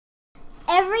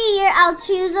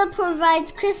Altrusa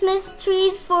provides Christmas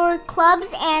trees for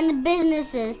clubs and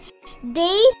businesses.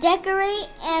 They decorate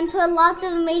and put lots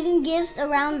of amazing gifts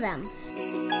around them.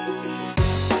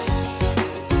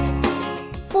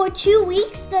 For 2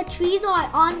 weeks, the trees are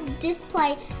on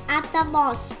display at the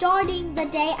mall starting the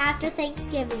day after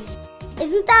Thanksgiving.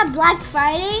 Isn't that Black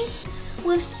Friday?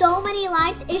 With so many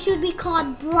lights, it should be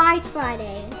called Bright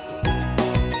Friday.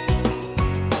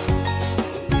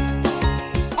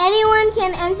 Anyone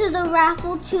can enter the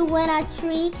raffle to win a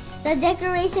tree, the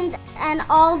decorations, and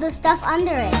all the stuff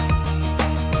under it.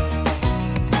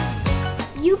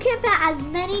 You can put as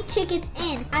many tickets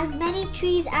in, as many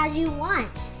trees as you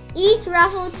want. Each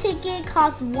raffle ticket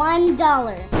costs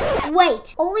 $1.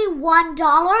 Wait, only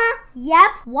 $1?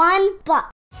 Yep,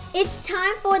 $1. It's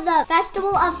time for the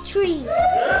Festival of Trees.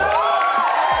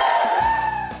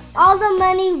 All the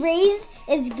money raised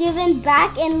is given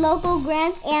back in local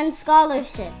grants and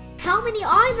scholarships. How many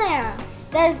are there?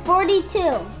 There's 42.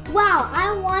 Wow,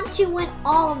 I want to win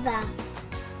all of them.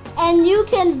 And you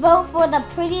can vote for the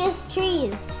prettiest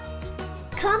trees.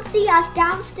 Come see us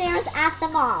downstairs at the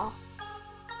mall.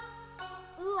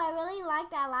 Ooh, I really like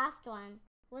that last one.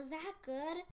 Was that good?